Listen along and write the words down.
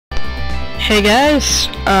Hey guys,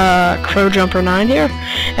 CrowJumper9 here,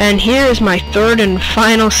 and here is my third and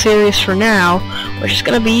final series for now, which is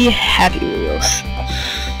gonna be Happy Wheels.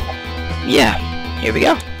 Yeah, here we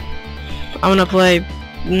go. I'm gonna play,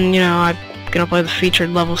 I'm gonna play the featured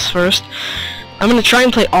levels first. I'm gonna try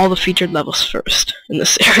and play all the featured levels first in the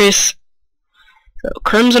series. So,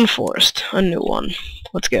 Crimson Forest, a new one.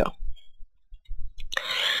 Let's go.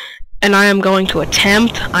 And I am going to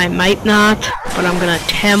attempt, I might not, but I'm gonna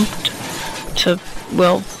attempt to,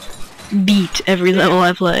 well, beat every level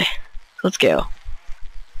I play. Let's go.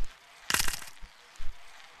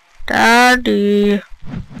 Daddy,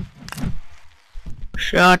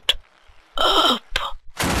 shut up.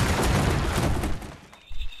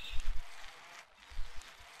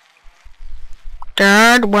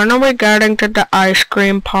 Dad, when are we getting to the ice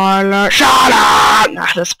cream parlor? Shut up! Nah,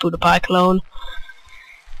 that's PewDiePie clone.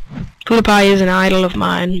 PewDiePie is an idol of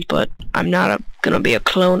mine, but I'm not gonna be a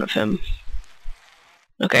clone of him.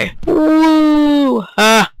 Okay. Woo!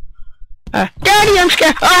 Daddy, I'm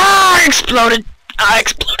scared. Ah! I exploded. I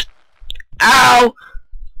exploded. Ow!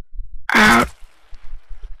 Ow!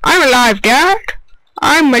 I'm alive, Dad.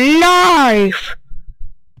 I'm alive.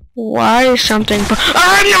 Why is something?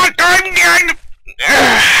 I'm not. I'm dead.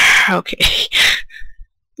 Okay.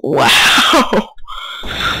 Wow.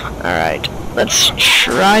 All right. Let's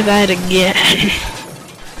try that again.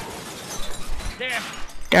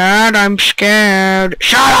 Dad, I'm scared.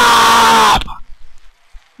 Shut up!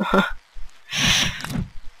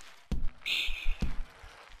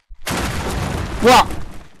 Whoa!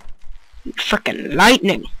 Frickin'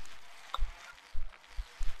 lightning.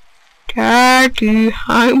 Daddy,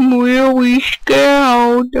 I'm really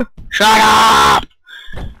scared. Shut up!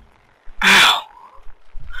 Ow.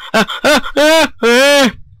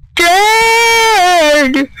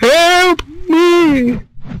 Dad, help me!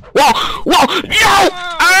 Whoa! Whoa! No!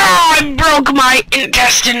 Ah! I broke my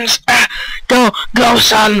intestines! Go,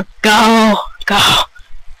 son! Go! I'm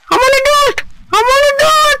gonna do it! I'm gonna do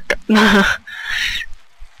it! Ah!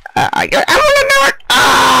 I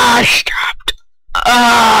stopped!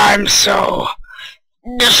 Ah! I'm so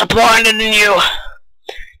disappointed in you!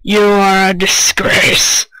 You are a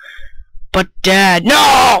disgrace! But Dad,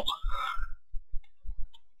 no!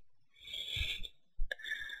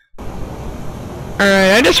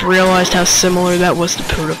 Alright, I just realized how similar that was to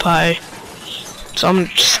PewDiePie. So I'm gonna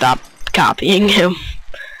just stop copying him.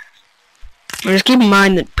 And just keep in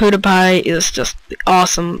mind that PewDiePie is just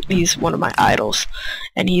awesome. He's one of my idols.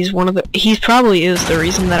 And he probably is the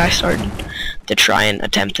reason that I started to try and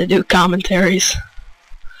attempt to do commentaries.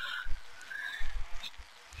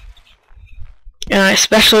 And I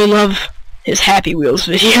especially love his Happy Wheels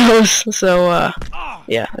videos. So,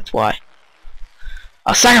 yeah, that's why.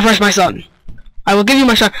 I'll sacrifice my son. I will give you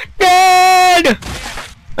my son. Dad!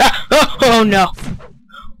 Ah, oh no.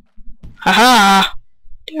 Haha.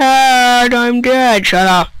 Dad, I'm dead. Shut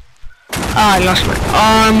up. Ah, I lost my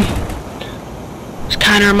arm. This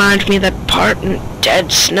kind of reminds me of that part in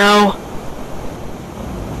Dead Snow.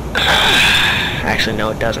 Actually, no,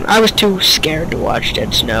 it doesn't. I was too scared to watch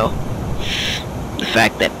Dead Snow. The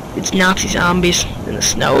fact that it's Nazi zombies in the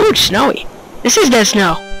snow. Ooh, it's snowy. This is Dead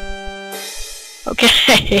Snow.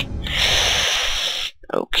 Okay.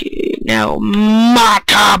 Okay, now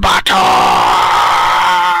Matabata!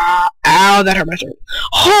 Ow, that hurt my throat.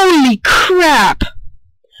 Holy crap!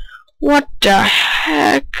 What the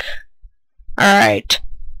heck? Alright.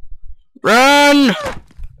 Run!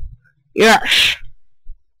 Yes!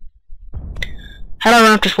 How do I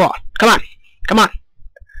run up this wall? Come on! Come on!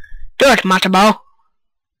 Do it, Matabo!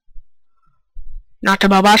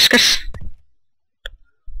 Natababascus?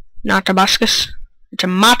 Natabascus? It's a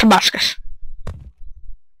Matabascus.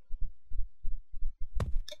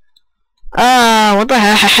 Ah, what the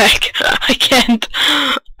heck? I can't.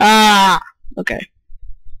 Ah, okay.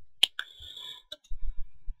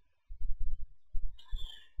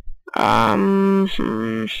 Come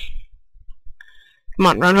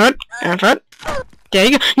on, run for it. Run for it. There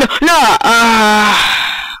you go. No.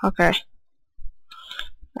 Okay.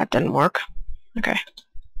 That didn't work. Okay.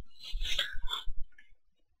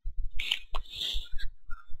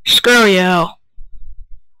 Screw you.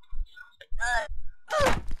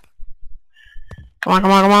 Come on,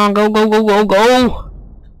 go!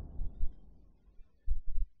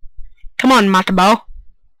 Come on, Matabo.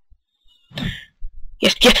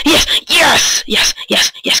 Yes, come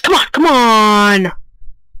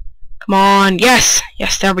on, yes,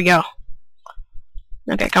 there we go.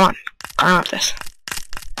 Okay, come on, climb up this.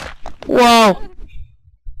 Whoa!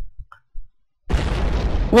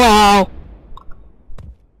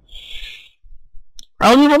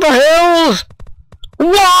 Run for the hills!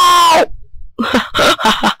 Whoa!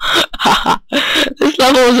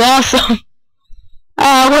 was awesome.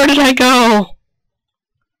 Where did I go?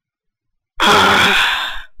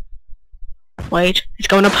 Wait, it's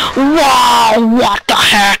going up. Wow, what the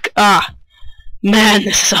heck? Man,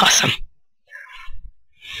 this is awesome.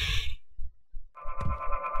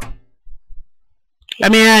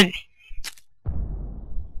 Let me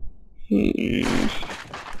in.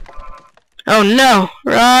 Oh no,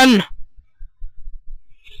 run!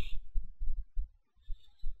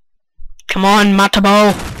 Come on,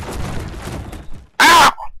 Matabo.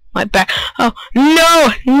 Ow! My back. Oh,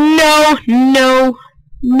 no, no, no,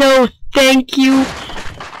 no, thank you.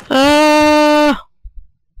 I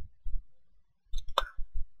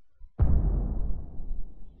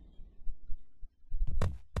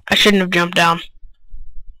shouldn't have jumped down.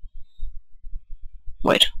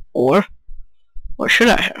 Wait, or should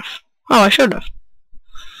I have? Oh, I should have.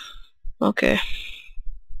 Okay.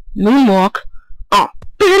 Moonwalk. Oh.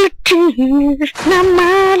 Not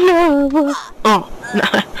my lover. Oh.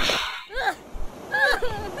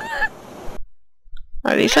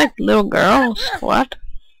 Are these like little girls? What?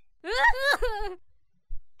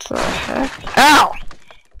 The heck? Ow!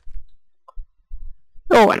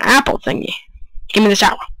 Oh, an apple thingy. Give me this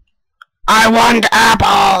apple. I want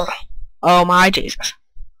apple! Oh my Jesus.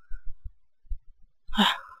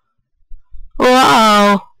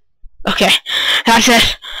 Whoa! Okay, that's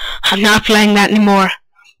it. I'm not playing that anymore.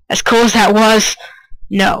 As cool as that was,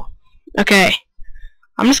 no. Okay.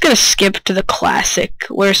 I'm just gonna skip to the classic.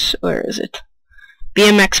 Where is it?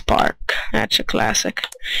 BMX Park. That's a classic.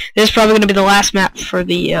 This is probably gonna be the last map for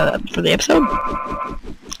the episode.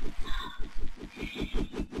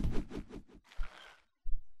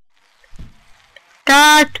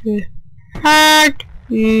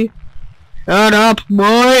 Shut up,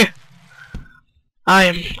 boy. I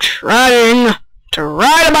am trying to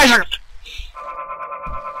ride a bicycle.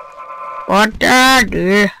 But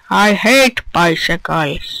Daddy, I hate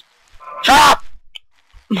bicycles. Shut up!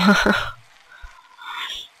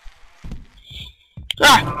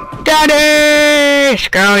 Daddy!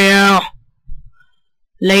 Screw you!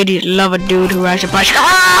 Ladies love a dude who rides a bicycle.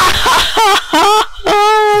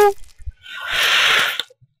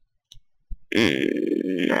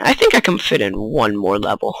 I think I can fit in one more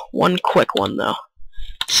level. One quick one, though.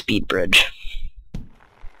 Speed bridge.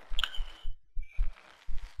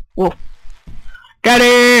 Whoa.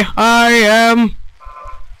 Daddy! I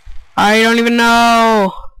don't even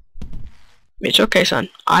know. It's okay, son.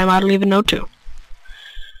 I might even know, too.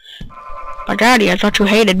 But Daddy, I thought you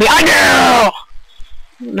hated me. I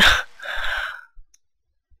do!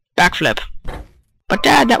 Backflip. But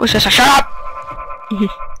Dad, that was just a shut up!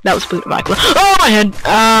 That was boot backflip. Oh, my head!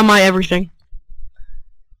 My everything.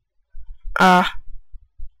 Oh,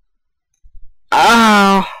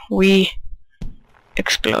 we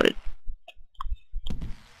exploded.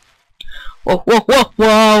 Whoa, whoa, whoa,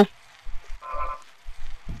 whoa!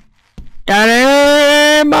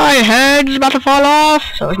 Daddy, my head's about to fall off.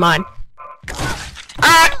 So is mine.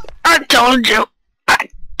 I told you. I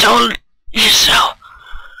told you so.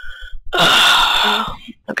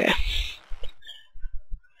 Okay.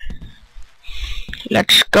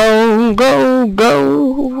 Let's go, go,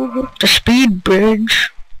 go. The speed bridge.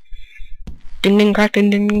 Ding ding crap, ding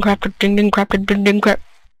ding crap, ding ding crap, ding ding crap.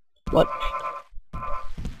 What?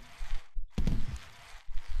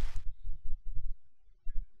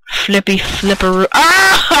 Flippy flipperoo.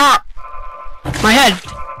 Ah! My head.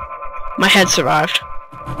 My head survived.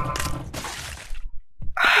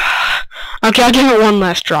 Okay, I'll give it one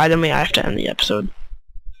last try, then we have to end the episode.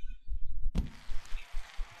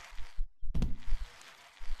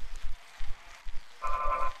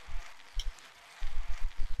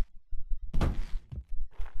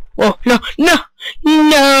 Whoa, no, no,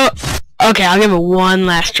 no! Okay, I'll give it one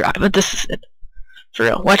last try, but this is it. For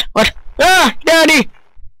real. What? What? Ah! Daddy!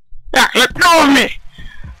 Ah, let go of me!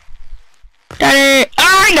 Daddy!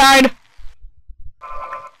 Ah, I died!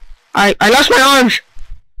 I lost my arms!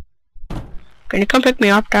 Can you come pick me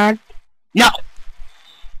up, Dad? No!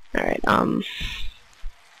 Alright,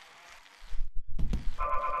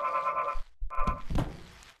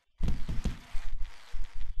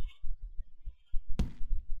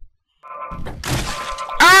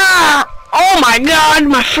 Ah! Oh my god!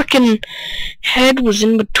 My freaking head was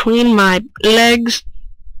in between my legs.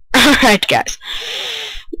 Alright, guys.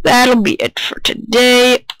 That'll be it for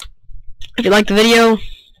today. If you liked the video,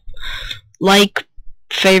 like,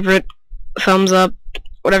 favorite, thumbs up,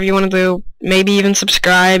 whatever you want to do. Maybe even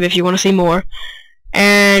subscribe if you want to see more.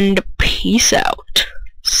 And peace out.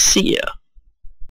 See ya.